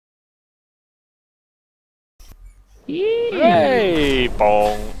Yay!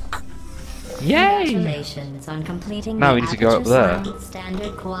 Bonk! Yay! Congratulations on completing Now the we need to go up Aperture there. Science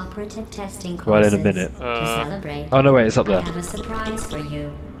Standard cooperative testing Right courses. in a minute. To celebrate, Oh no, wait, it's up I there. have a surprise for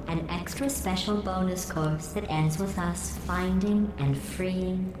you. An extra special bonus course that ends with us finding and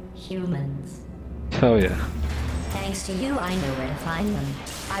freeing humans. Oh yeah. Thanks to you, I know where to find them.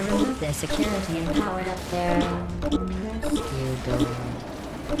 I removed their security and powered up their rescue door.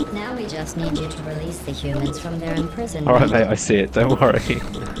 Now we just need you to release the humans from their imprisonment. Alright mate, I see it, don't worry.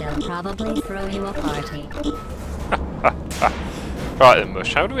 They'll probably throw you a party. Right then,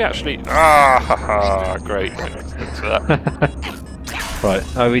 Mush, how do we actually... Ah, haha, great. Thanks for that. Right,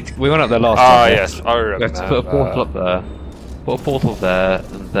 oh, we went up there last Ah, time. Yeah. yes, I remember. We have to put a portal up there. Put a portal there,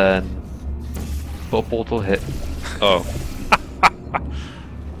 and then... Put a portal hit. Oh.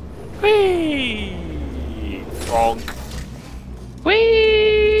 Whee! Bonk.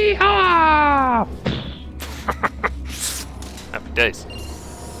 Whee! Ah! Happy days.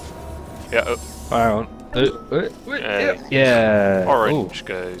 Yeah, Hang on. Yeah. orange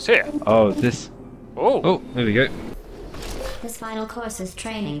goes here. Oh, this... Oh, Oh, there we go. This final course is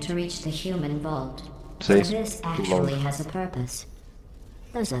training to reach the human vault. See? So this actually has a purpose.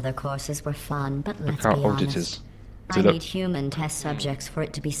 Those other courses were fun, but let's Look be how orange it honest. is. I See, look. need human test subjects for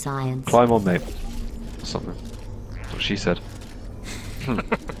it to be science. Climb on, mate. Or something. That's what she said. Hang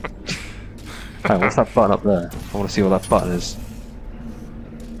on, what's that button up there? I want to see what that button is.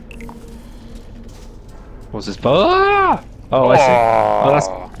 What's this button? Ah! Oh, I see. Oh, that's...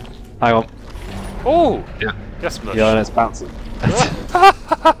 Hang on. Oh! Yeah. Yes, Mush. Yeah, and it's bouncing.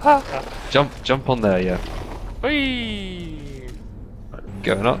 Jump on there, yeah. Whee!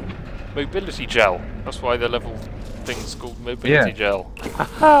 Going up. Mobility gel. That's why the level thing's called mobility Yeah. gel.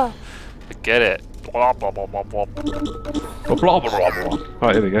 I get it. Blah, blah, blah, blah, blah. Blah, blah, blah, blah.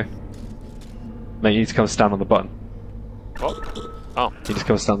 Right, here we go. Mate, you need to come stand on the button. What? Oh. You just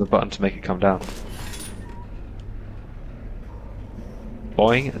come stand on the button to make it come down.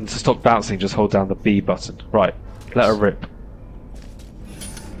 Boing, and to stop bouncing, just hold down the B button. Right, let her rip.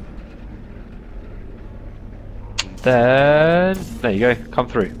 Then, there you go, come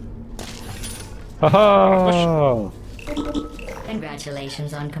through. Ha-ha!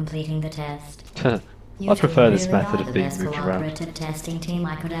 Congratulations on completing the test. I prefer this really method are of the being best moved around. cooperative testing team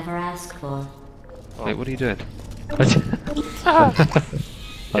I could ever ask for. Wait, what are you doing? Yeah.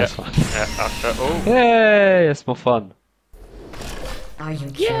 That's fine. Oh. Yay, it's more fun. Are you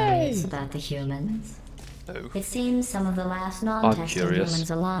curious about the humans? No. It seems some of the last non-testing curious. humans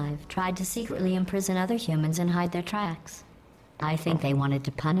alive tried to secretly imprison other humans and hide their tracks. I think they wanted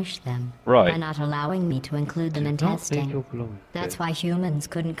to punish them Right. by not allowing me to include them in Not leave testing. your belongings That's here. why humans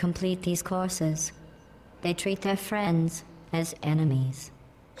couldn't complete these courses. They treat their friends as enemies.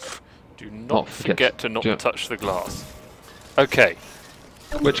 Do not forget to not Jump. touch the glass. Okay.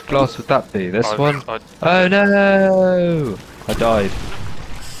 Which glass would that be? This I- one? I- Oh no! I died.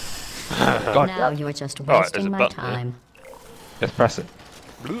 God, Now you're just Alright, wasting there's a my button there. time. let's press it.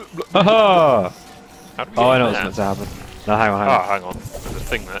 Blah, blah. Haha! How do we Oh, I get know what's that? meant to happen. No, hang on, hang Ah, on. hang on. There's a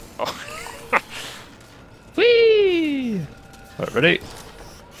thing there. Oh. Whee! Right, ready?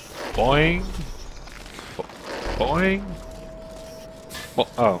 Boing! Boing! What?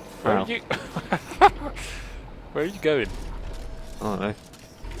 Oh, Where wow. are you? Where are you going? I don't know.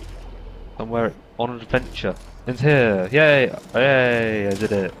 Somewhere on an adventure. It's here! Yay! Yay! I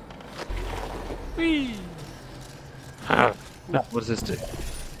did it. Whee! Now, what does this do?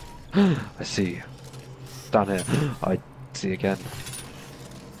 I see. Down here. I see again.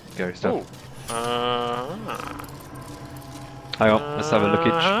 Scary stuff. Oh. Hang on, let's have a lookage.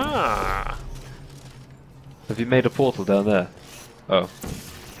 Ah. Have you made a portal down there? Oh.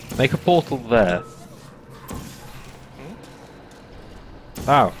 Make a portal there.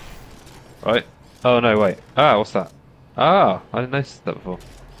 Ow. Right. Oh no, wait. Ah, what's that? Ah, I didn't notice that before.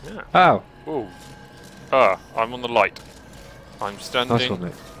 Yeah. Ow. Oh. Ah, I'm on the light. I'm standing Nice one,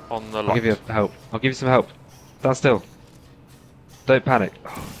 mate. on the I'll light. give you help. I'll give you some help. Stand still. Don't panic.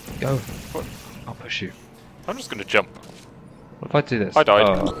 Oh, go. What? I'll push you. I'm just going to jump. What if I do this? I died.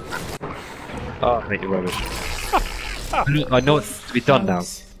 Oh, make you rubbish. I know what's to be done now.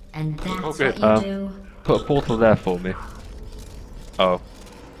 And that's Oh, good. what you do. Put a portal there for me. Oh.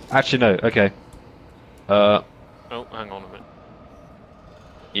 Actually, no. Okay. Oh, hang on a minute.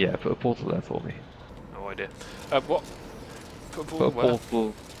 Yeah, put a portal there for me. No idea. What? Put a Put ball a where?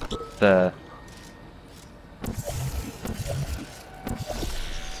 portal there.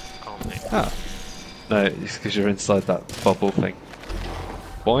 Oh, mate. Ah. No, it's because you're inside that bubble thing.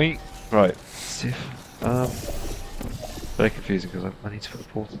 Boing. Right. Let's see if, very confusing because I need to put a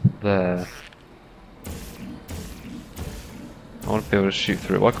portal there. want to be able to shoot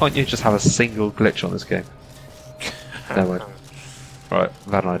through it. Why can't you just have a single glitch on this game? Never mind. Right,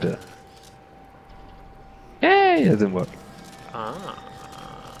 I've had an idea. Yay! It didn't work.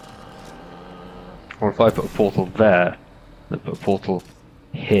 Or if I put a portal there, then put a portal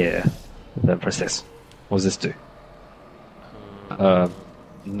here, then press this. What does this do?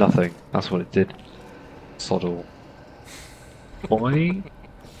 Nothing. That's what it did. Sod all. Boy.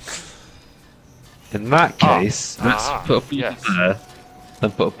 In that case, let's put a portal there,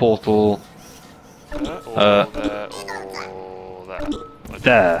 then put a portal There.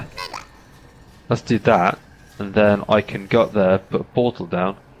 there. Let's do that, and then I can go up there, put a portal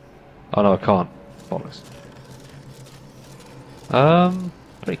down. Oh no, I can't. Bollocks.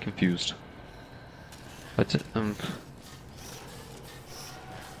 Pretty confused. Doesn't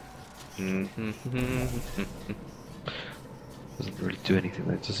really do anything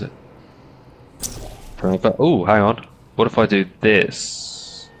though, does it? But oh, hang on. What if I do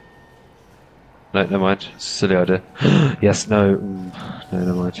this? No, never mind. Silly idea. Yes, no. No,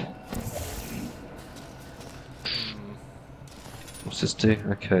 never mind. What's this do?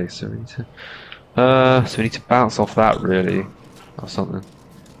 Okay, so we need to bounce off that really, or something.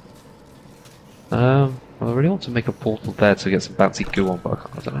 Well, I really want to make a portal there to get some bouncy goo on, but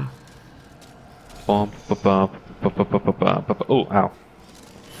I don't know. Oh, ow.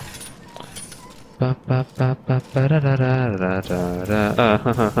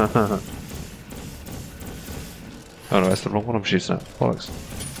 Oh no, that's the wrong one I'm shooting at. Bollocks.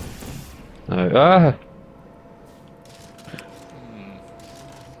 No.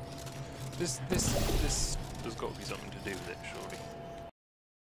 This has got to be something to do with it,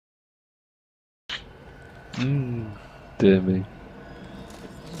 surely. Dear me.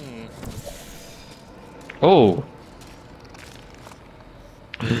 Oh!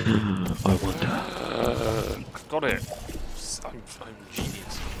 I wonder. Got it. I'm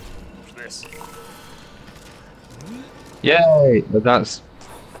genius. Watch this. Yay! But that's.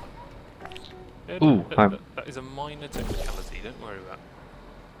 Yeah, Ooh, that is a minor technicality. Don't worry about it.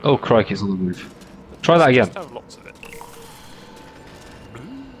 Oh, crikey, it's on the move. Try that again. Just have lots of it.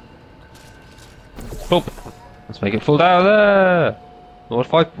 Oh, let's make it fall down there. What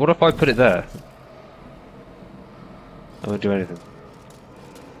if I put it there? I won't do anything.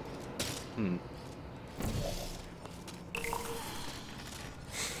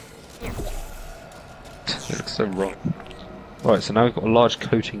 It looks so wrong. Right, so now we've got a large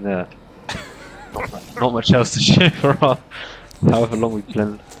coating there. Not much else to shoot for our however long we've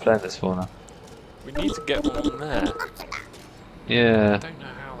playing this for now. We need to get one on there. Yeah. I don't know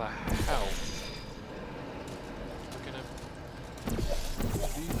how the hell we're gonna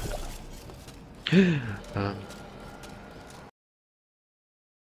do that.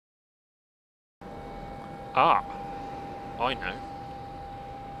 I know.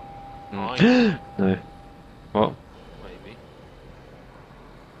 No. What? Maybe.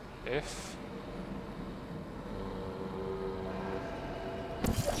 If...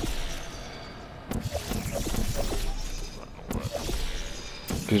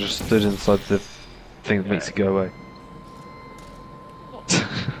 You just stood inside the thing that makes it go away. Look.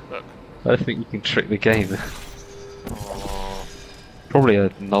 I don't think you can trick the game. Probably a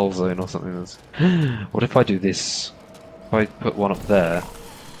null zone or something. That's... What if I do this? If I put one up there,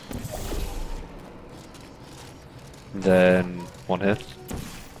 then one here.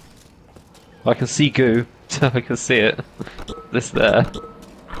 I can see goo. I can see it. This there.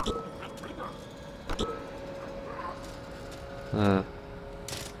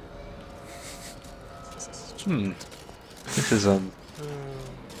 This is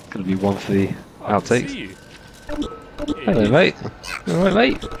gonna be one for the outtakes. Hello, mate. You alright,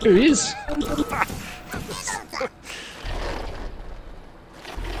 mate? Who is?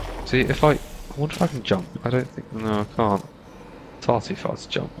 See, if I wonder if I can jump. I don't think. No, I can't. It's far too fast to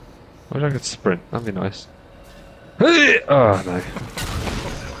jump. I wish I could sprint. That'd be nice. Oh no.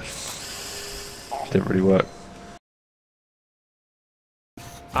 Didn't really work.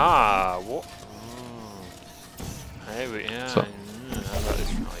 What? Here we are. So. How about this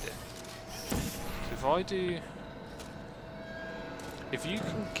idea? So if I do... If you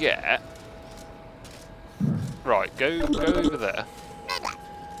can get... Right, go over there.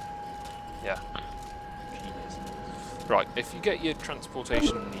 Yeah. Genius. Right, if you get your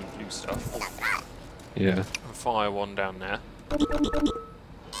transportation and the blue stuff... Yeah. And fire one down there.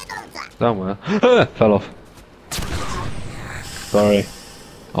 Down where? Fell off. Sorry.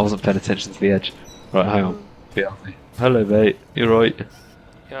 I wasn't paying attention to the edge. Right, hang on. Be healthy. Hello, mate. You right?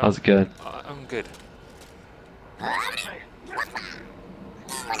 Yeah, how's it going? I'm good.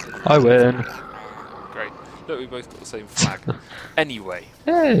 I win. Great. Look, we both got the same flag. Anyway.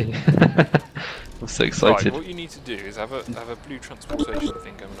 Hey! I'm so excited. Right, what you need to do is have a blue transportation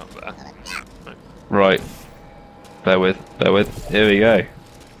thing going up there. No. Right. Bear with. Here we go.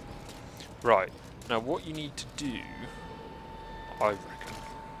 Right. Now what you need to do, I reckon,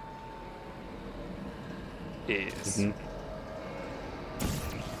 is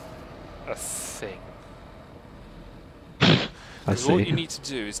a thing. I see. What you need to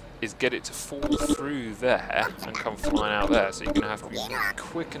do is get it to fall through there and come flying out there. So you're going to have to be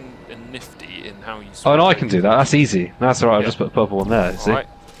quick and nifty in how you. Oh no, I can do that. That's easy. That's alright. I'll just put a purple one there. See? Alright.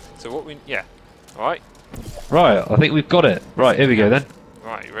 So what we Alright. Right. I think we've got it. Right. Here we go then.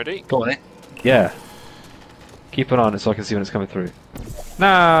 Right. You ready? Got it. Yeah. Keep an eye on it so I can see when it's coming through.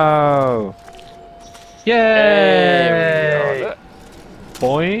 No. Yay! There we are.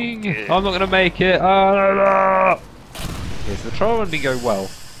 Boing! Yeah. I'm not gonna make it. Oh, no, no. Yes, the trial run didn't go well.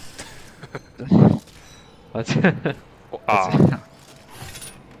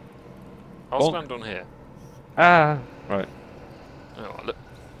 I'll stand on here. Right. Oh, look.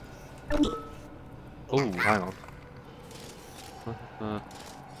 Oh, hang on.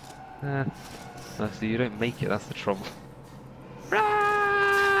 So you don't make it, that's the trouble.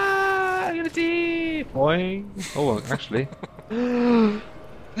 I'm gonna see! Boing! Oh, actually.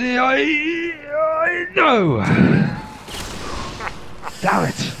 I know! Damn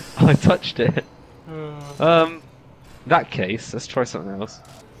it! I touched it. In that case, let's try something else.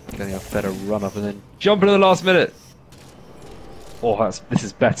 Okay, I better run up and then jump into the last minute. Oh, this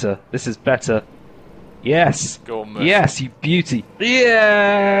is better. This is better. Yes. Go on, mate. Yes, you beauty.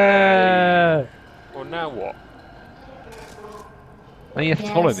 Yeah. Well, now what? Now you have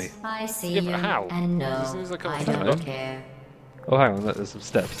to follow me. I see Yeah, you, but how? and no, As soon as I come I through. don't care. Oh, hang on. There's some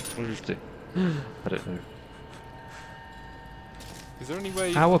steps. What does this do? I don't know. Is there any way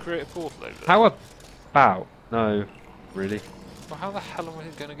you How can create a portal over there? How about? No, really. Well, how the hell am I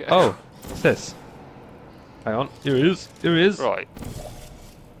going to get Oh, out? what's this? Hang on. Here he is. Here he is. Right.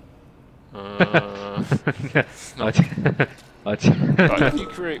 Yeah, Right, if you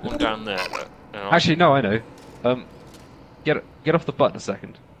create one down there, look. Actually, no, I know. Get off the button a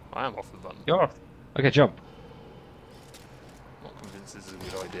second. I am off the button. You're off. Okay, jump. Not convinced this is a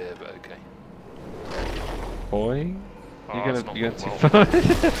good idea, but okay. Boy. Oh, You're it's not gonna gone too well. far.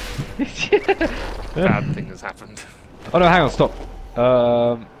 Bad thing has happened. Oh no, hang on, stop.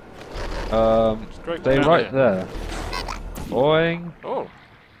 Straight Stay down right here. there. Boing. Oh.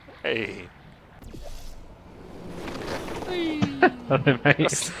 Hey. Hello,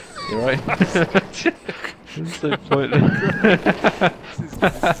 mate. You're right. It's so pointless. This is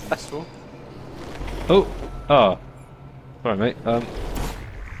useful. Oh. Ah. Alright, mate. I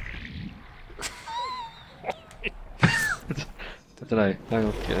don't know. Hang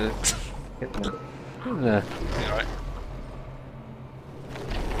on. Get there. Get there. Alright.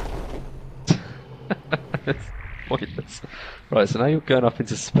 It's pointless. Right, so now you're going up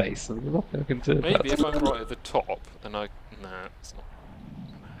into space. There's nothing I can do about Maybe it. if I'm right at the top, then I... Nah, it's not.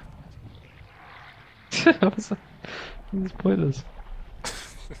 It's pointless.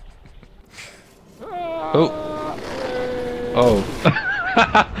 Oh. Oh.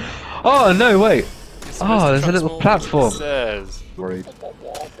 Oh, no, wait. Oh, there's a little platform. Says. Worried.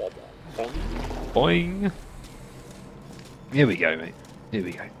 Boing. Here we go, mate. Here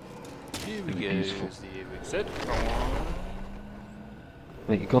we go. Here we go. Useful. Said.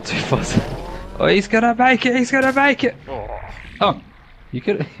 Mate, you've gone too fast. Oh, he's gonna make it! He's gonna make it! Oh. Oh, you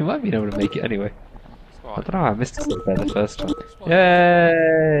might have been able to make it anyway. I don't know, I missed it so bad the first time.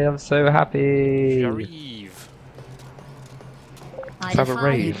 Yay! I'm so happy! Jareve. I Have a defy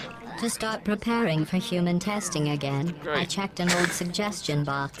rave. you to start preparing for human testing again. Great. I checked an old suggestion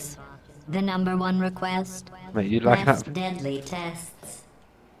box. The #1 request: Mate, you like less that? deadly tests.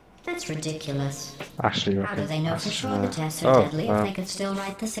 That's ridiculous. Ashley, How do they know for sure the tests are deadly if they could still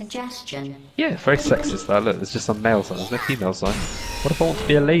write the suggestion? Yeah, very sexist that. Look, there's just some male sign, there's no female sign. What if I want to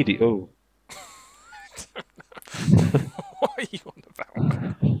be a lady? Oh. What are you on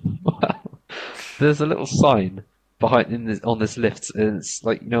about? There's a little sign behind on this lift, and it's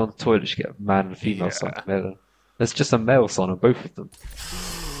like, you know, on the toilet you get a man and a female sign. There's just a male sign on both of them.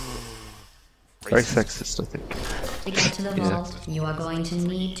 Very sexist, I think. To get to the vault, you are going to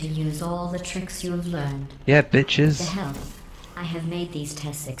need to use all the tricks you have learned. Yeah, To bitches. help, I have made these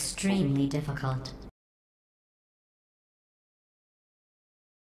tests extremely difficult.